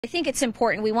I think it's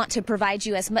important. We want to provide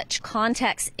you as much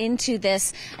context into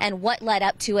this and what led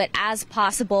up to it as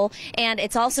possible. And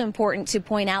it's also important to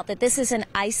point out that this is an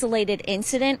isolated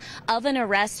incident of an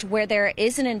arrest where there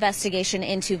is an investigation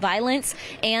into violence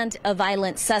and a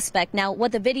violent suspect. Now,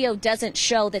 what the video doesn't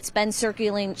show that's been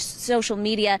circulating social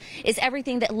media is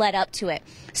everything that led up to it.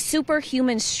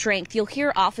 Superhuman strength. You'll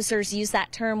hear officers use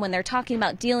that term when they're talking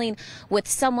about dealing with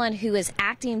someone who is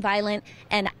acting violent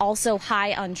and also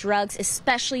high on drugs,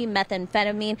 especially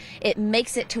methamphetamine. It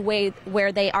makes it to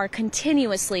where they are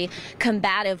continuously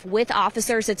combative with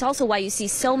officers. It's also why you see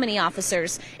so many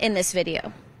officers in this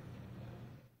video.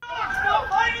 Stop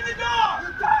fighting the dog!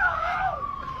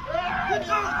 Get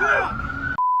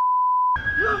down!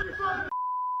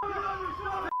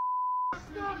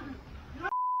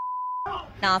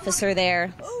 An officer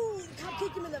there. Ooh, the cop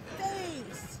kicked him in the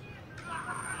face.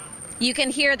 You can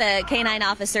hear the canine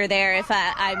officer there. If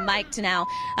I'm mic'd now,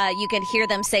 you can hear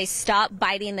them say, "Stop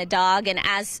biting the dog." And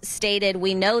as stated,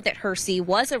 we know that Hersey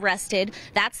was arrested.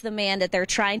 That's the man that they're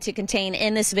trying to contain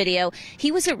in this video.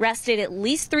 He was arrested at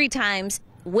least 3 times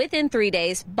within 3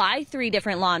 days by 3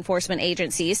 different law enforcement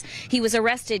agencies. He was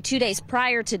arrested 2 days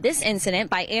prior to this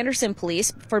incident by Anderson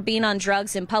police for being on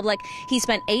drugs in public. He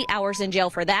spent 8 hours in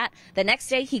jail for that. The next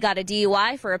day, he got a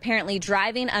DUI for apparently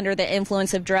driving under the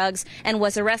influence of drugs and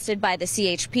was arrested by the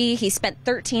CHP. He spent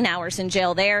 13 hours in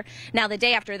jail there. Now, the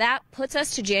day after that puts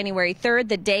us to January 3rd,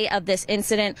 the day of this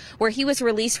incident, where he was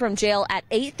released from jail at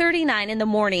 8:39 in the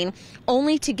morning,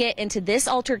 only to get into this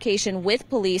altercation with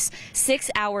police 6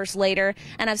 hours later.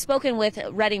 And I've spoken with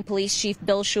Reading Police Chief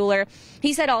Bill Schuler.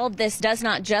 He said all of this does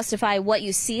not justify what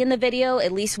you see in the video,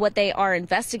 at least what they are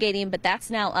investigating, but that's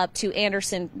now up to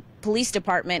Anderson Police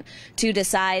Department to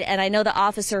decide. And I know the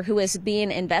officer who is being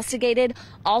investigated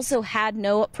also had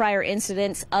no prior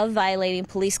incidents of violating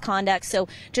police conduct. So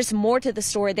just more to the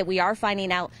story that we are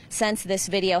finding out since this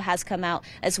video has come out,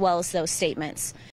 as well as those statements.